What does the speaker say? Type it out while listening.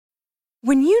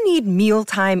When you need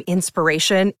mealtime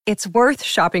inspiration, it's worth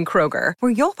shopping Kroger,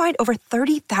 where you'll find over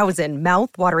 30,000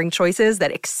 mouth-watering choices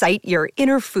that excite your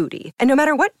inner foodie. And no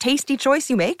matter what tasty choice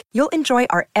you make, you'll enjoy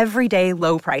our everyday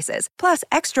low prices, plus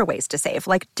extra ways to save,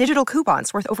 like digital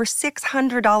coupons worth over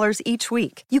 $600 each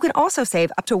week. You can also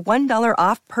save up to $1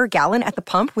 off per gallon at the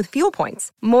pump with fuel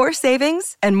points. More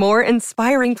savings and more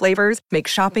inspiring flavors make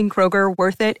shopping Kroger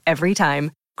worth it every time.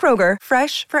 Kroger,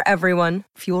 fresh for everyone.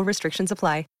 Fuel restrictions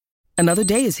apply. Another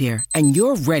day is here, and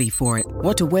you're ready for it.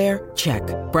 What to wear? Check.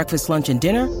 Breakfast, lunch, and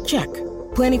dinner? Check.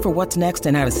 Planning for what's next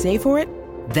and how to save for it?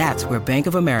 That's where Bank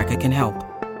of America can help.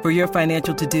 For your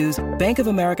financial to-dos, Bank of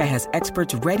America has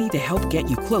experts ready to help get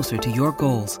you closer to your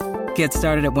goals. Get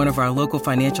started at one of our local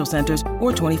financial centers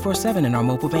or 24/7 in our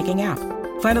mobile banking app.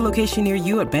 Find a location near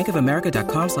you at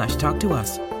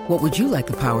bankofamerica.com/talktous. What would you like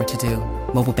the power to do?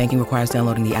 Mobile banking requires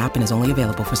downloading the app and is only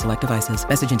available for select devices.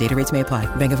 Message and data rates may apply.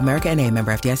 Bank of America N.A.,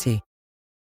 member FDIC.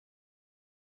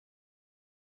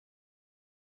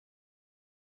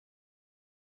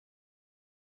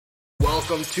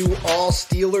 Welcome to All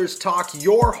Steelers Talk,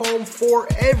 your home for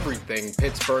everything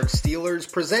Pittsburgh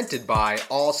Steelers, presented by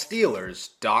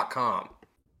allsteelers.com.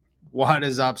 What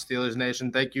is up, Steelers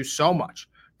Nation? Thank you so much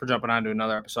for jumping on to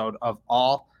another episode of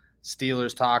All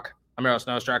Steelers Talk. I'm Eros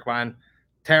Nostrackwine.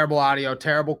 Terrible audio,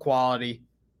 terrible quality.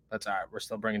 That's all right. We're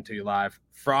still bringing it to you live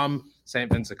from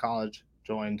St. Vincent College,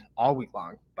 joined all week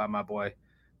long by my boy,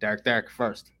 Derek. Derek,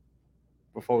 first,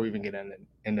 before we even get into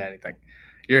anything,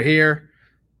 you're here.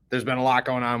 There's been a lot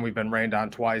going on. We've been rained on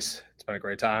twice. It's been a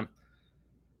great time.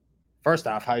 First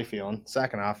off, how you feeling?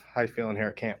 Second off, how you feeling here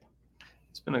at camp?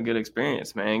 It's been a good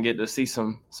experience, man. Get to see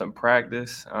some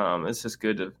practice. It's just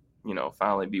good to,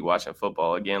 finally be watching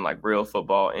football again, like real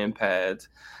football in pads.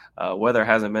 Weather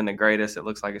hasn't been the greatest. It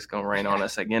looks like it's going to rain on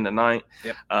us again tonight.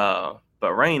 Yep.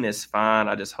 But rain is fine.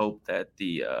 I just hope that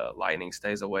the lightning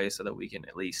stays away so that we can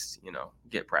at least,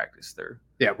 get practice through.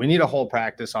 Yeah, we need a whole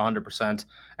practice 100%.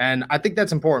 And I think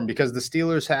that's important because the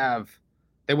Steelers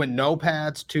they went no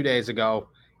pads 2 days ago.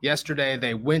 Yesterday,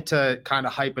 they went to kind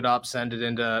of hype it up, send it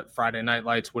into Friday Night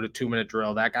Lights with a 2-minute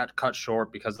drill. That got cut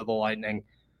short because of the lightning.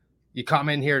 You come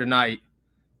in here tonight,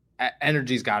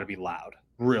 energy's got to be loud,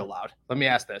 real loud. Let me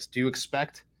ask this. Do you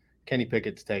expect Kenny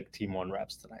Pickett to take Team 1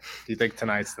 reps tonight? Do you think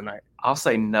tonight's the night? I'll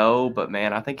say no, but,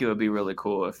 man, I think it would be really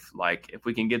cool if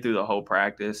we can get through the whole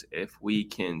practice, if we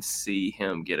can see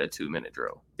him get a 2-minute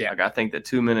drill. Yeah. I think the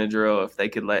 2-minute drill, if they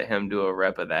could let him do a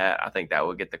rep of that, I think that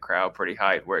would get the crowd pretty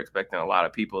hyped. We're expecting a lot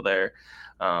of people there.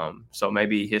 So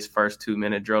maybe his first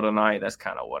 2-minute drill tonight, that's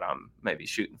kind of what I'm maybe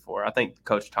shooting for. I think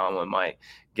Coach Tomlin might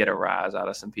get a rise out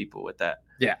of some people with that.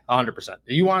 Yeah, 100%.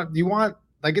 You want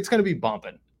it's going to be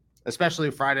bumping,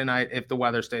 especially Friday night if the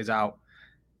weather stays out.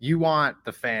 You want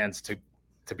the fans to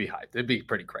be hyped. It'd be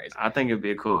pretty crazy. I think it'd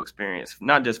be a cool experience,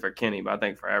 not just for Kenny, but I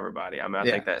think for everybody. I mean, I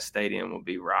think that stadium will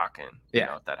be rocking,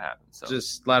 if that happens. So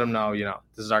just let them know,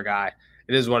 this is our guy.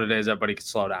 It is what it is. Everybody can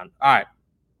slow down. All right,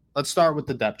 let's start with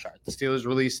the depth chart. The Steelers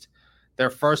released their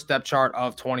first depth chart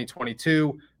of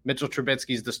 2022. Mitchell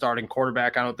Trubisky is the starting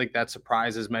quarterback. I don't think that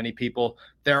surprises many people.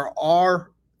 There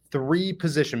are 3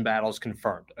 position battles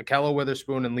confirmed: Ahkello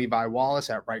Witherspoon and Levi Wallace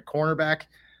at right cornerback,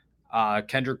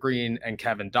 Kendrick Green and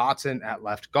Kevin Dotson at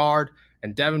left guard,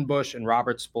 and Devin Bush and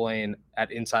Robert Spillane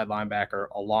at inside linebacker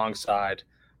alongside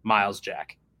Miles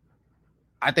Jack.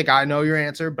 I think I know your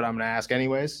answer, but I'm going to ask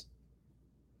anyways.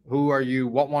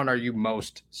 What one are you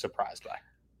most surprised by?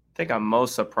 I think I'm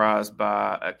most surprised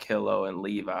by Ahkello and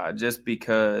Levi, just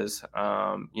because,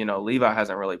 Levi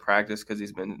hasn't really practiced because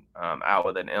he's been out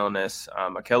with an illness.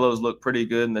 Ahkello's looked pretty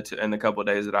good in the couple of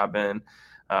days that I've been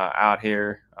out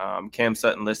here. Cam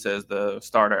Sutton listed as the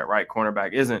starter at right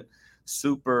cornerback isn't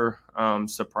super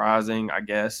surprising, I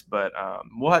guess, but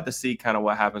we'll have to see kind of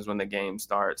what happens when the game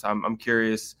starts. I'm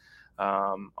curious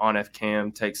on if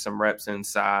Cam takes some reps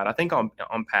inside. I think on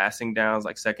passing downs,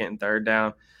 like second and third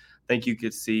down, I think you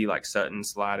could see like Sutton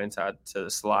slide inside to the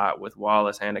slot with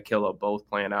Wallace and Ahkello both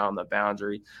playing out on the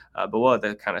boundary. But we'll have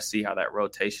to kind of see how that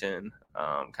rotation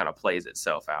kind of plays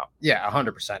itself out. Yeah,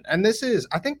 100%. And this is,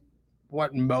 I think,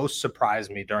 what most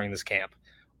surprised me during this camp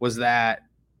was that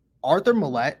Arthur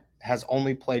Millette has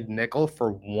only played nickel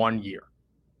for 1 year,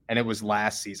 and it was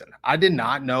last season. I did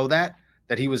not know that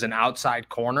he was an outside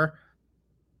corner.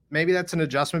 Maybe that's an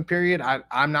adjustment period.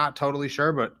 I'm not totally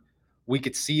sure, but we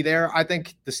could see there. I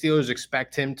think the Steelers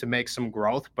expect him to make some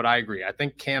growth, but I agree. I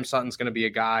think Cam Sutton's going to be a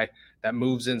guy that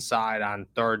moves inside on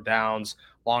third downs,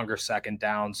 longer second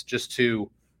downs, just to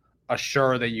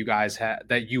assure that you guys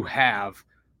have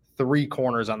 3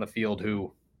 corners on the field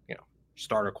who,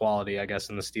 starter quality, I guess,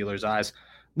 in the Steelers' eyes.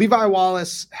 Levi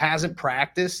Wallace hasn't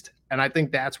practiced, And I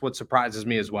think that's what surprises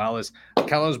me as well is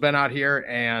Kello's been out here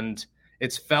and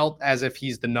it's felt as if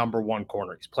he's the number one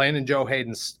corner. He's playing in Joe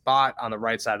Hayden's spot on the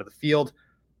right side of the field.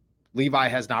 Levi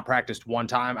has not practiced one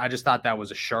time. I just thought that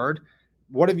was assured.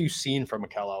 What have you seen from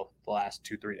Okello the last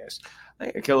 2-3 days? I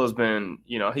think Okello's been,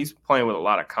 he's playing with a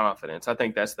lot of confidence. I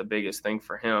think that's the biggest thing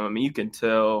for him. I mean, you can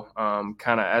tell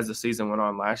kind of as the season went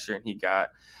on last year and he got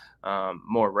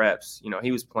more reps,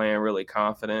 he was playing really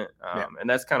confident. And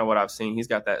that's kind of what I've seen. He's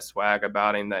got that swag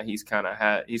about him that he's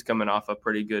coming off a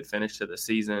pretty good finish to the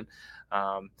season.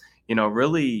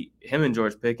 Really him and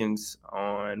George Pickens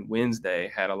on Wednesday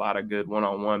had a lot of good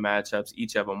one-on-one matchups.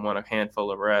 Each of them won a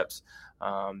handful of reps.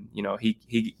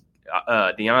 Deontay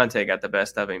got the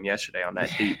best of him yesterday on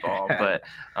that deep ball, but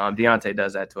Deontay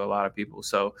does that to a lot of people.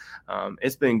 So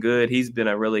it's been good. He's been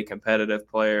a really competitive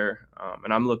player,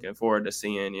 and I'm looking forward to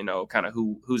seeing, kind of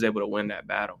who's able to win that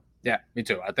battle. Yeah, me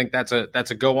too. I think that's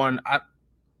a good one.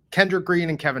 Kendrick Green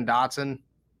and Kevin Dotson,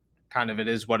 kind of it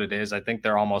is what it is. I think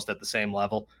they're almost at the same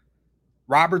level.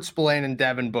 Robert Spillane and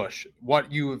Devin Bush,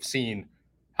 what you have seen,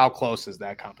 how close is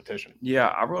that competition? Yeah,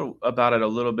 I wrote about it a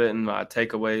little bit in my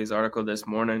takeaways article this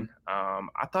morning.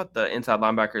 I thought the inside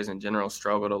linebackers in general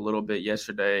struggled a little bit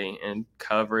yesterday in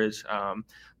coverage,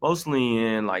 mostly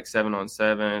in like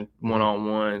 7-on-7,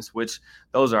 one-on-ones, which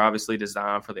those are obviously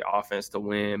designed for the offense to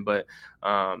win. But,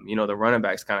 the running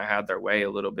backs kind of had their way a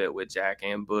little bit with Jack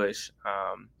and Bush.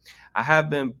 I have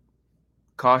been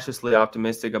cautiously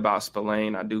optimistic about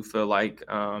Spillane. I do feel like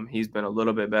he's been a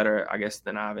little bit better, I guess,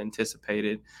 than I've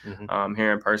anticipated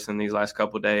here in person these last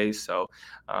couple of days. So,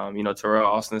 Terrell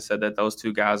Austin said that those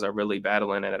two guys are really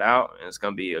battling it out, and it's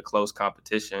going to be a close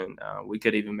competition. We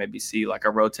could even maybe see like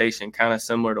a rotation kind of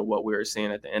similar to what we were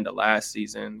seeing at the end of last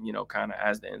season, kind of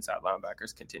as the inside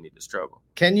linebackers continue to struggle.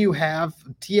 Can you have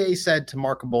 – TA said to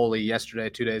Mark Caboli yesterday,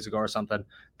 2 days ago or something,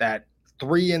 that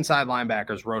 3 inside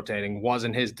linebackers rotating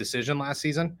wasn't his decision last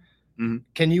season. Mm-hmm.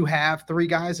 Can you have 3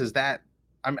 guys? Is that,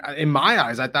 in my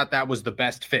eyes, I thought that was the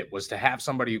best fit, was to have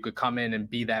somebody who could come in and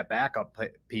be that backup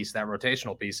piece, that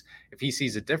rotational piece. If he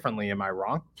sees it differently, am I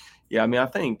wrong? Yeah, I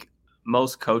think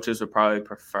most coaches would probably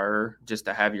prefer just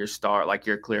to have your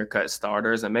your clear-cut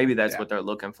starters, and maybe that's what they're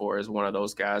looking for, is one of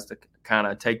those guys to kind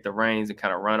of take the reins and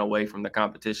kind of run away from the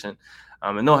competition.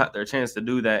 And they'll have their chance to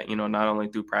do that, not only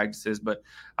through practices, but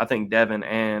I think Devin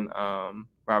and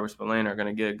Robert Spillane are going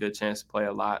to get a good chance to play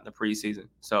a lot in the preseason.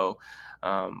 So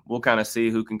we'll kind of see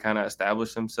who can kind of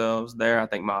establish themselves there. I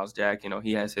think Miles Jack,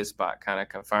 he has his spot kind of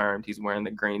confirmed. He's wearing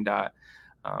the green dot.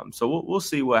 So we'll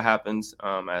see what happens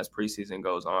as preseason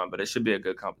goes on, but it should be a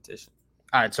good competition.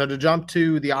 All right, so to jump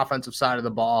to the offensive side of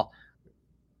the ball,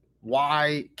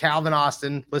 why Calvin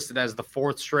Austin listed as the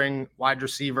 4th string wide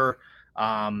receiver?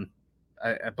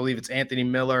 I believe it's Anthony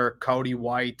Miller, Cody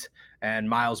White, and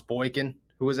Miles Boykin,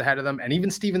 who was ahead of them, and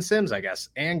even Steven Sims, I guess,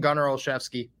 and Gunnar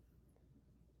Olszewski.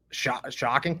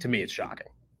 Shocking? To me, it's shocking.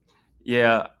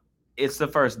 Yeah, it's the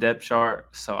first depth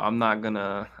chart, so I'm not going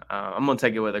to I'm going to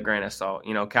take it with a grain of salt.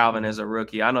 Calvin is a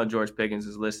rookie. I know George Pickens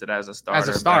is listed as a starter. As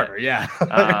a starter, yeah.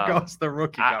 There goes the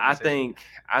rookie conversation.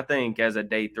 I think as a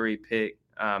day 3 pick,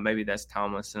 maybe that's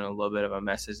Tomlinson, a little bit of a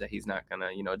message that he's not going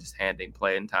to, just hand him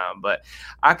playing time. But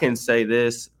I can say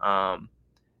this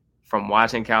from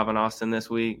watching Calvin Austin this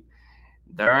week,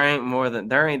 there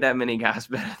ain't that many guys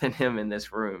better than him in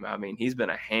this room. He's been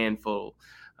a handful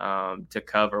to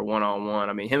cover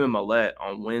one-on-one. Him and Millette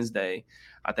on Wednesday,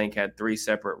 I think, had 3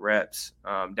 separate reps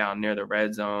down near the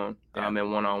red zone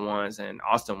in one-on-ones, and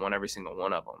Austin won every single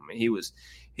one of them.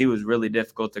 He was really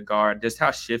difficult to guard. Just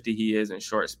how shifty he is in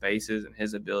short spaces and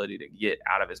his ability to get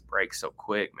out of his break so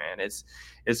quick, man.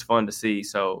 It's fun to see.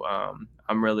 So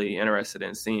I'm really interested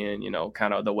in seeing,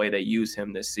 kind of the way they use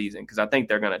him this season, because I think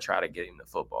they're going to try to get him the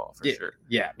football for sure.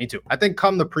 Yeah, me too. I think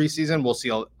come the preseason, we'll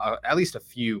see at least a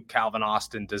few Calvin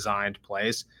Austin designed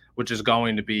plays, which is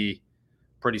going to be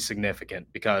pretty significant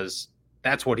because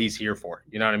that's what he's here for.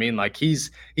 You know what I mean? Like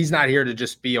he's not here to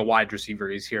just be a wide receiver.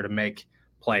 He's here to make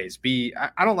plays.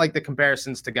 I don't like the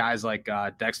comparisons to guys like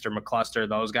Dexter McCluster,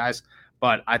 those guys,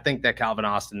 but I think that Calvin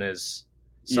Austin is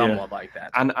somewhat like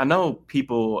that. I know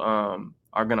people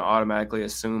are going to automatically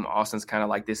assume Austin's kind of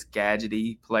like this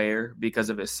gadgety player because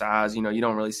of his size. You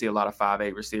don't really see a lot of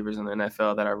 5'8" receivers in the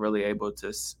NFL that are really able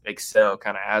to excel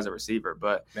kind of as a receiver.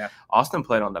 But Austin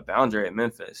played on the boundary at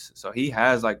Memphis, so he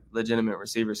has like legitimate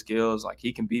receiver skills. Like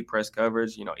he can beat press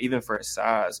coverage, even for his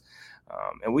size.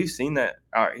 And we've seen that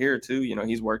out here too.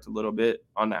 He's worked a little bit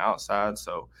on the outside.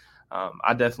 So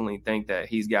I definitely think that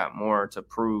he's got more to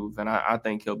prove. And I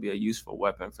think he'll be a useful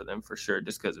weapon for them for sure,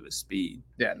 just because of his speed.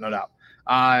 Yeah, no doubt.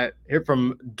 Here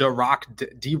from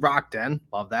D-Rock Den.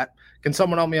 Love that. Can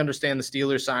someone help me understand the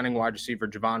Steelers signing wide receiver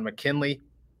Javon McKinley?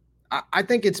 I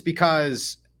think it's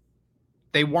because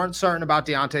they weren't certain about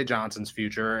Deontay Johnson's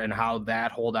future and how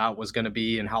that holdout was going to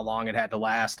be and how long it had to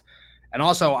last. And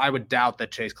also, I would doubt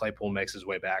that Chase Claypool makes his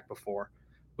way back before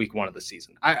week 1 of the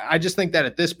season. I just think that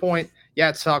at this point, yeah,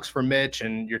 it sucks for Mitch,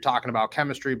 and you're talking about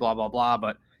chemistry, blah, blah, blah,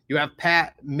 but you have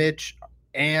Pat,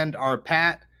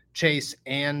 Chase,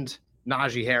 and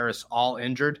Najee Harris all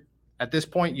injured. At this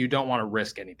point, you don't want to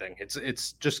risk anything.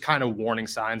 It's just kind of warning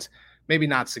signs, maybe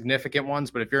not significant ones,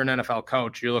 but if you're an NFL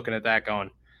coach, you're looking at that going,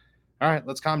 all right,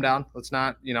 let's calm down. Let's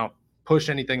not, push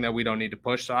anything that we don't need to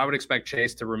push. So I would expect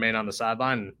Chase to remain on the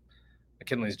sideline, and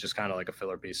McKinley's just kind of like a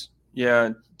filler piece. Yeah,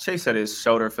 Chase said his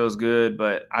shoulder feels good,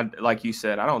 but like you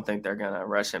said, I don't think they're going to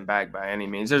rush him back by any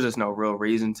means. There's just no real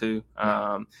reason to.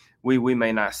 We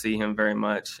may not see him very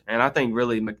much. And I think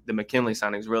really the McKinley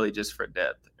signing is really just for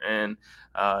depth. And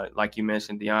like you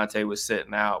mentioned, Deontay was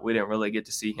sitting out. We didn't really get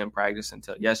to see him practice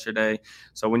until yesterday.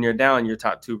 So when you're down your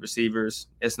top 2 receivers,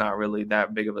 it's not really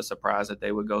that big of a surprise that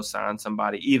they would go sign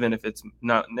somebody, even if it's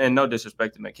not, and no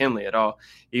disrespect to McKinley at all,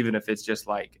 even if it's just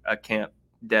like a camp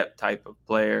depth type of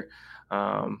player.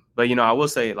 But I will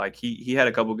say, like, he had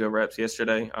a couple good reps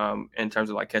yesterday in terms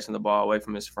of like catching the ball away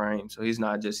from his frame. So he's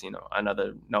not just,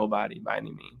 another nobody by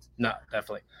any means. No,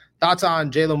 definitely. Thoughts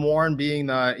on Jaylen Warren being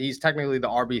he's technically the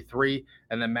RB3,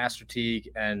 and then Master Teague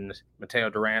and Mateo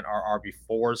Durant are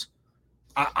RB4s.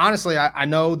 Honestly, I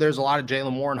know there's a lot of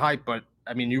Jaylen Warren hype, but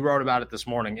I mean, you wrote about it this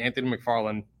morning. Anthony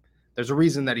McFarland, there's a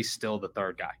reason that he's still the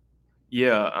 3rd guy.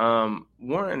 Yeah,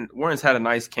 Warren's had a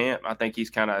nice camp. I think he's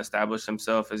kind of established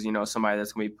himself as, somebody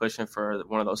that's going to be pushing for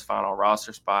one of those final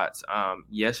roster spots.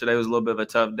 Yesterday was a little bit of a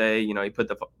tough day. He put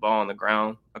the ball on the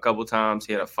ground a couple times.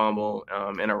 He had a fumble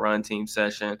in a run team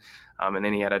session, and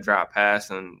then he had a drop pass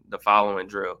in the following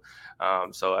drill.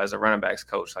 So as a running backs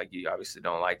coach, like, you obviously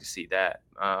don't like to see that.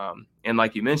 And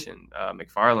like you mentioned,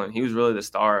 McFarland, he was really the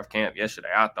star of camp yesterday,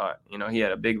 I thought. He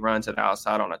had a big run to the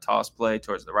outside on a toss play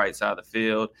towards the right side of the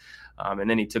field. And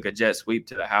then he took a jet sweep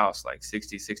to the house, like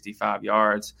 60, 65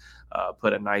 yards,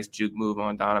 put a nice juke move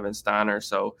on Donovan Steiner.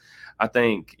 So I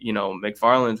think,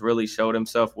 McFarland's really showed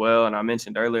himself well. And I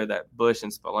mentioned earlier that Bush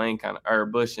and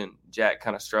Jack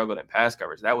kind of struggled in pass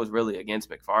coverage. That was really against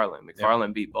McFarland.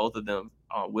 McFarland beat both of them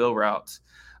on wheel routes,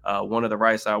 one to the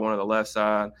right side, one to the left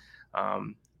side.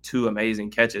 2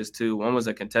 amazing catches too. One was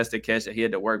a contested catch that he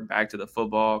had to work back to the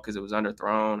football because it was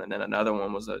underthrown, and then another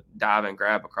one was a dive and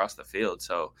grab across the field.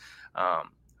 So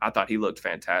I thought he looked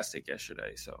fantastic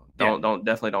yesterday. So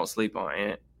definitely don't sleep on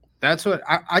Ant. That's what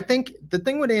I think. The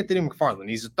thing with Anthony McFarland,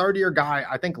 he's a 3rd-year guy.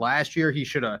 I think last year he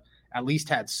should have at least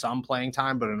had some playing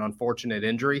time, but an unfortunate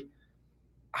injury.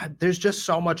 There's just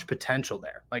so much potential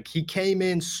there. Like, he came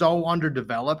in so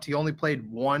underdeveloped. He only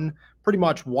played pretty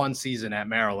much one season at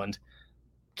Maryland.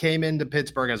 Came into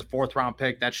Pittsburgh as a 4th-round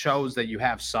pick. That shows that you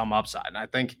have some upside. And I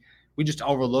think we just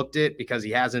overlooked it because he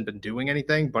hasn't been doing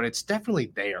anything, but it's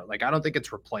definitely there. Like, I don't think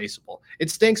it's replaceable. It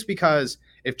stinks because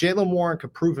if Jaylen Warren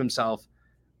could prove himself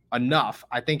enough,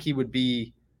 I think he would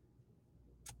be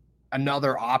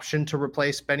another option to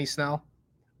replace Benny Snell.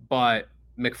 But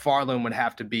McFarland would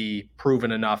have to be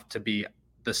proven enough to be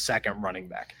the 2nd running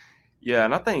back. Yeah,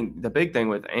 and I think the big thing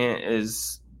with Ant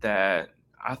is that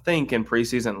I think in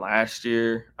preseason last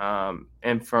year,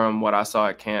 and from what I saw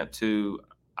at camp too,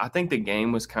 I think the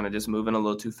game was kind of just moving a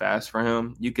little too fast for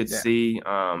him. You could see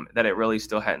that it really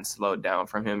still hadn't slowed down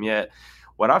from him yet.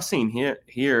 What I've seen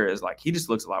here is, like, he just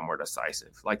looks a lot more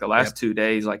decisive. Like, the last 2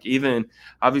 days, like, even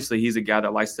obviously he's a guy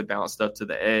that likes to bounce stuff to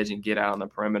the edge and get out on the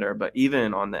perimeter, but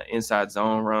even on the inside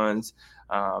zone runs,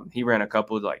 he ran a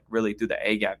couple, like, really through the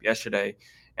A gap yesterday.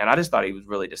 And I just thought he was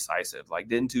really decisive. Like,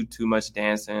 didn't do too much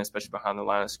dancing, especially behind the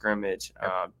line of scrimmage.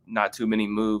 Not too many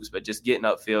moves, but just getting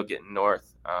upfield, getting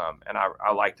north. And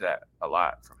I liked that a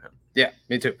lot from him. Yeah,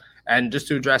 me too. And just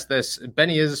to address this,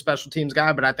 Benny is a special teams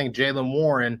guy, but I think Jaylen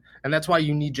Warren, and that's why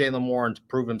you need Jaylen Warren to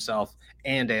prove himself,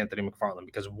 and Anthony McFarland,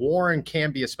 because Warren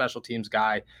can be a special teams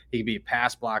guy. He can be a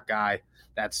pass block guy.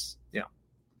 That's,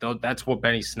 that's what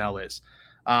Benny Snell is.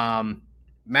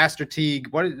 Master Teague,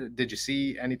 what did you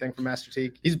see anything from Master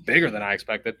Teague? He's bigger than I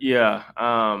expected. Yeah.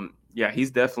 He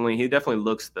definitely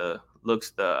looks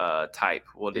the type.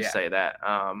 We'll just say that.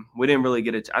 I didn't really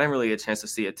get a chance to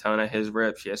see a ton of his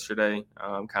reps yesterday.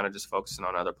 Kind of just focusing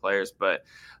on other players, but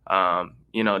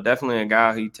definitely a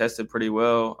guy who tested pretty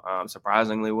well,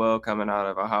 surprisingly well coming out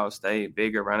of Ohio State.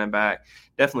 Bigger running back,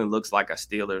 definitely looks like a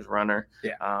Steelers runner.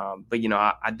 Yeah. But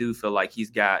I do feel like he's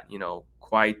got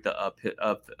quite the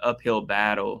uphill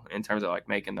battle in terms of like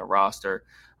making the roster.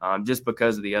 Just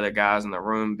because of the other guys in the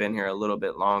room been here a little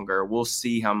bit longer. We'll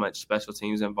see how much special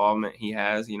teams involvement he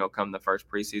has, come the first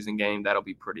preseason game. That'll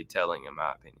be pretty telling in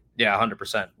my opinion. Yeah,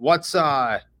 100%. What's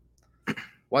I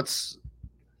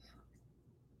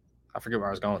forget where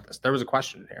I was going with this. There was a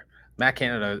question here. Matt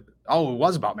Canada. Oh, it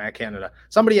was about Matt Canada.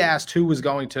 Somebody asked who was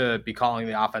going to be calling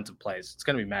the offensive plays. It's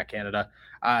going to be Matt Canada.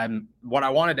 What I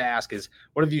wanted to ask is,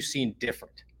 what have you seen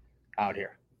different out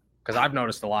here? Because I've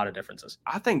noticed a lot of differences.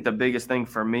 I think the biggest thing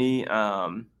for me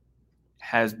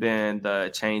has been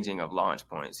the changing of launch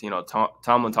points.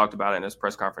 Tomlin talked about it in his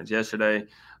press conference yesterday.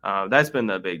 That's been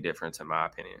the big difference in my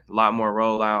opinion. A lot more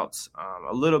rollouts,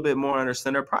 a little bit more under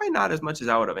center. Probably not as much as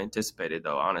I would have anticipated,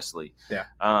 though, honestly. Yeah.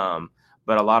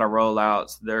 But a lot of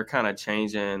rollouts. They're kind of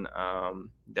changing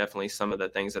definitely some of the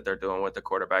things that they're doing with the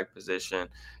quarterback position.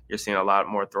 You're seeing a lot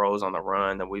more throws on the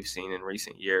run than we've seen in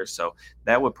recent years. So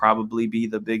that would probably be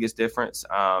the biggest difference.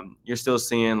 You're still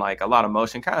seeing like a lot of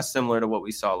motion, kind of similar to what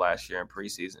we saw last year in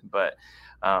preseason. But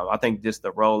I think just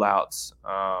the rollouts,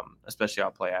 especially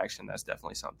out play action, that's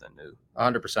definitely something new.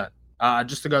 100%.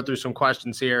 Just to go through some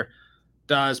questions here.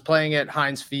 Does playing at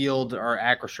Heinz Field or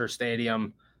Acrisure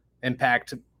Stadium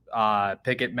impact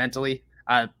Pickett mentally?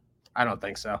 I don't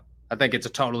think so. I think it's a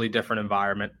totally different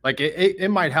environment. Like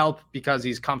it might help because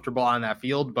he's comfortable on that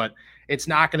field, but it's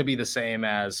not going to be the same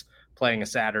as playing a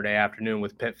Saturday afternoon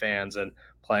with Pitt fans and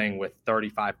playing with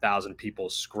 35,000 people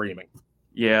screaming.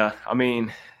 Yeah, I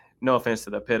mean, no offense to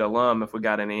the Pitt alum if we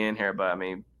got any in here, but I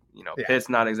mean, yeah. Pitt's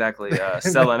not exactly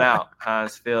selling out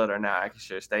Heinz Field or now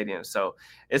Acrisure Stadium, so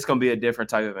it's going to be a different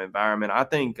type of environment. I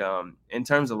think in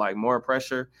terms of like more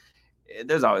pressure,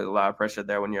 there's always a lot of pressure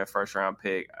there when you're a first-round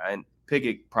pick. And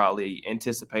Pickett probably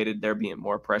anticipated there being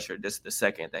more pressure just the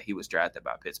second that he was drafted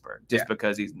by Pittsburgh, just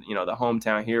because he's, the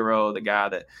hometown hero, the guy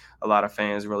that a lot of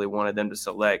fans really wanted them to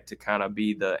select to kind of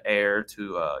be the heir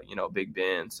to, Big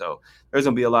Ben. So there's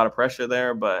going to be a lot of pressure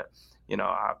there. But,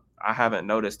 I haven't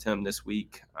noticed him this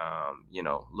week,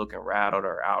 looking rattled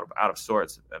or out of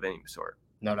sorts of any sort.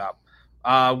 No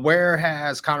doubt. Where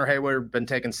has Connor Hayward been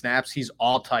taking snaps? He's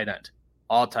all tight end.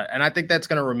 All tight. And I think that's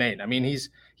going to remain. I mean,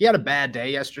 he had a bad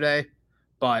day yesterday,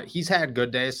 but he's had good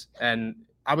days. And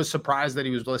I was surprised that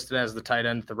he was listed as the tight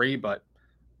end 3, but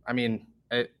I mean,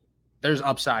 there's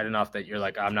upside enough that you're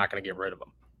like, I'm not going to get rid of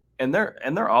him. And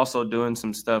they're also doing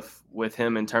some stuff with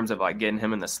him in terms of like getting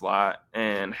him in the slot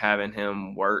and having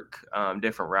him work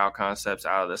different route concepts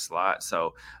out of the slot.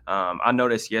 So I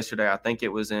noticed yesterday, I think it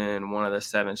was in one of the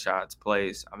 7 shots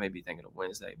plays. I may be thinking of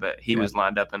Wednesday, but he was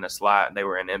lined up in the slot and they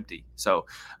were in empty. So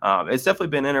it's definitely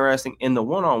been interesting in the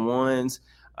one-on-ones.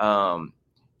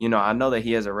 I know that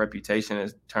he has a reputation in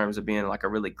terms of being like a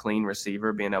really clean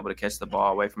receiver, being able to catch the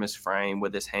ball away from his frame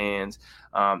with his hands.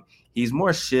 He's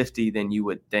more shifty than you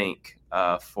would think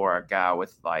for a guy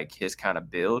with like his kind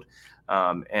of build.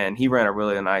 And he ran a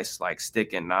really nice like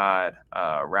stick and nod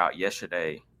route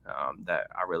yesterday that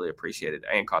I really appreciated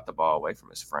and caught the ball away from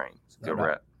his frame. Good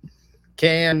rep.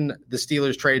 Can the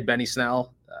Steelers trade Benny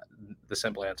Snell? The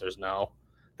simple answer is no.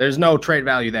 There's no trade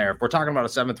value there. If we're talking about a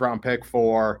 7th round pick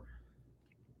for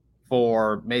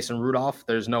Mason Rudolph,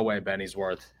 there's no way Benny's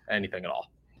worth anything at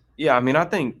all. Yeah, I mean, I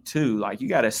think too, like you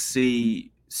got to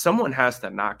see someone has to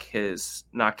knock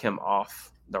him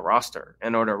off the roster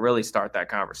in order to really start that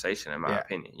conversation, in my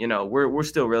opinion. We're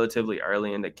still relatively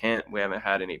early into camp. We haven't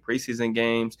had any preseason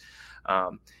games.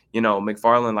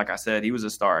 McFarland, like I said, he was a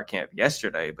star at camp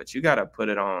yesterday, but you got to put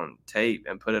it on tape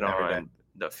and put it on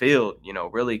the field,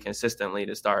 really consistently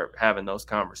to start having those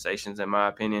conversations, in my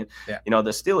opinion. Yeah.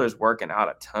 The Steelers working out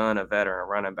a ton of veteran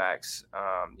running backs.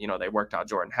 They worked out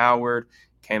Jordan Howard.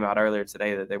 Came out earlier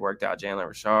today that they worked out Jalen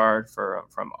Richard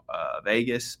from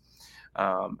Vegas.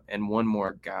 And one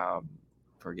more guy, I'm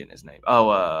forgetting his name.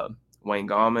 Wayne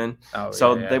Gallman.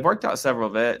 They've worked out several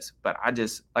vets, but I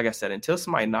just, like I said, until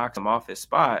somebody knocks him off his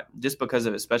spot, just because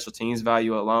of his special teams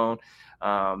value alone,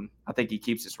 I think he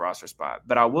keeps his roster spot.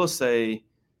 But I will say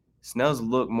Snell's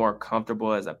looked more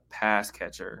comfortable as a pass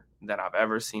catcher than I've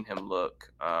ever seen him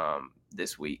look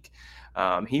this week.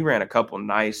 He ran a couple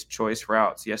nice choice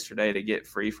routes yesterday to get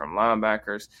free from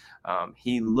linebackers.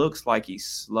 He looks like he's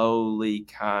slowly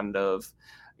kind of,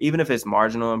 even if it's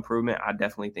marginal improvement, I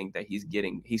definitely think that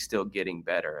he's still getting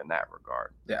better in that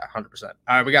regard. Yeah, 100%. All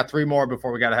right, we got 3 more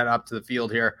before we got to head up to the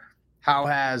field here. How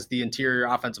has the interior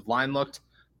offensive line looked?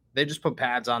 They just put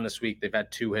pads on this week. They've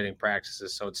had 2 hitting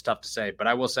practices, so it's tough to say. But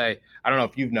I will say, I don't know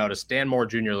if you've noticed, Dan Moore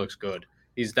Jr. looks good.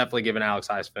 He's definitely given Alex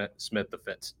Highsmith the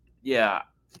fits. Yeah.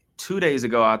 2 days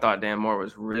ago, I thought Dan Moore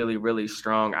was really, really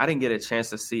strong. I didn't get a chance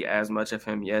to see as much of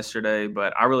him yesterday,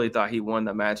 but I really thought he won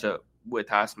the matchup with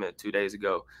Highsmith 2 days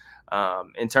ago.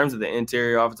 In terms of the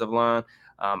interior offensive line,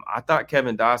 I thought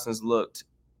Kevin Dawson's looked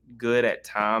good at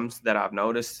times that I've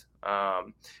noticed.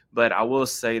 But I will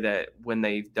say that when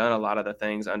they've done a lot of the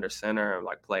things under center and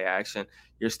like play action,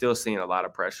 you're still seeing a lot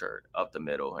of pressure up the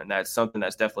middle. And that's something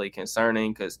that's definitely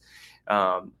concerning because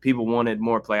people wanted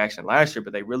more play action last year,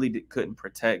 but they really couldn't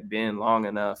protect Ben long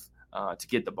enough to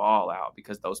get the ball out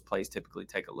because those plays typically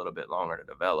take a little bit longer to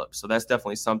develop. So that's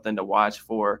definitely something to watch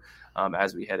for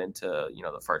as we head into,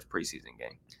 the first preseason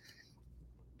game.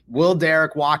 Will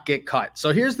Derek Watt get cut?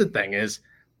 So here's the thing is,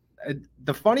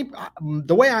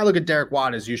 the way I look at Derek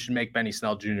Watt is you should make Benny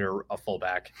Snell Jr. a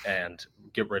fullback and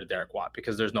get rid of Derek Watt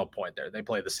because there's no point there. They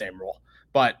play the same role.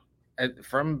 But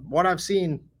from what I've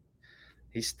seen,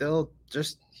 he's still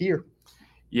just here.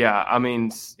 Yeah, I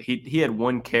mean, he had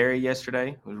one carry yesterday.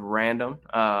 It was random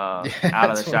out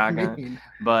of the shotgun.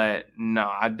 But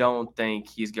no, I don't think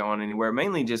he's going anywhere,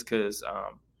 mainly just because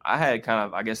I had kind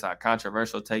of, I guess, a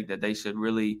controversial take that they should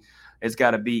really – it's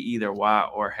got to be either Watt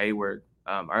or Hayward.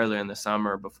 Earlier in the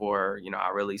summer before, I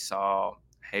really saw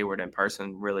Hayward in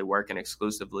person really working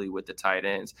exclusively with the tight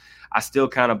ends. I still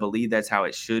kind of believe that's how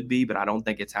it should be, but I don't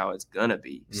think it's how it's going to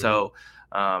be. Mm-hmm. So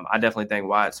I definitely think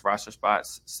Watt's roster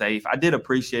spot's safe. I did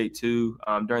appreciate, too,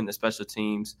 during the special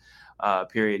teams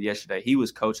period yesterday, he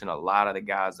was coaching a lot of the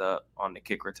guys up on the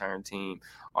kick return team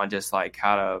on just like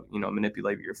how to,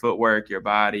 manipulate your footwork, your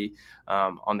body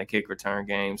on the kick return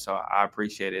game. So I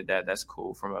appreciated that. That's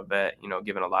cool from a vet,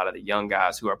 giving a lot of the young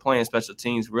guys who are playing special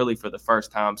teams really for the first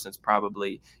time since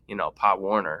probably, Pop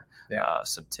Warner,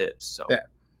 some tips. So yeah,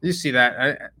 you see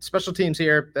that special teams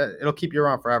here, it'll keep you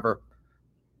around forever,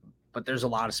 but there's a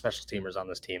lot of special teamers on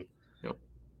this team. Yep.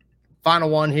 Final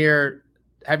one here.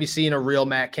 Have you seen a real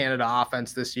Matt Canada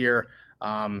offense this year,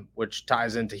 which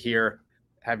ties into here?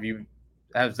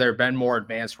 Has there been more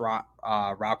advanced route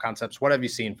concepts? What have you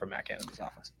seen from Matt Canada's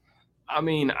offense? I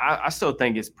mean, I still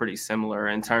think it's pretty similar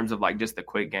in terms of like just the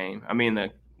quick game. I mean,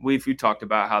 we've talked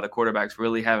about how the quarterbacks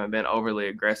really haven't been overly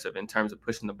aggressive in terms of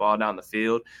pushing the ball down the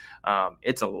field.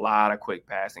 It's a lot of quick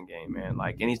passing game, man.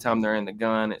 Like anytime they're in the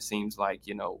gun, it seems like,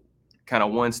 kind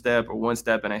of one step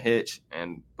and a hitch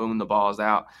and boom, the ball's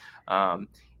out.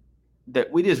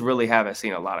 That we just really haven't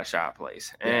seen a lot of shot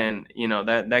plays. And,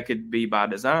 that could be by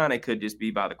design. It could just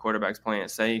be by the quarterbacks playing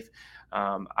safe.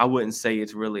 I wouldn't say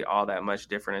it's really all that much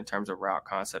different in terms of route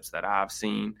concepts that I've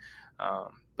seen.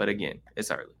 But again,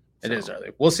 it's early. It is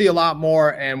early. We'll see a lot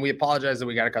more, and we apologize that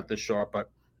we got to cut this short, but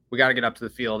we got to get up to the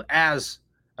field as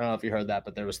I don't know if you heard that,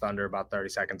 but there was thunder about 30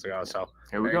 seconds ago. So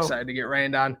here we go. Excited to get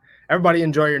rained on. Everybody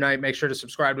enjoy your night. Make sure to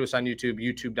subscribe to us on YouTube,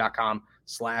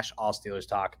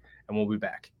 youtube.com/allsteelerstalk, and we'll be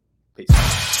back.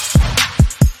 Peace.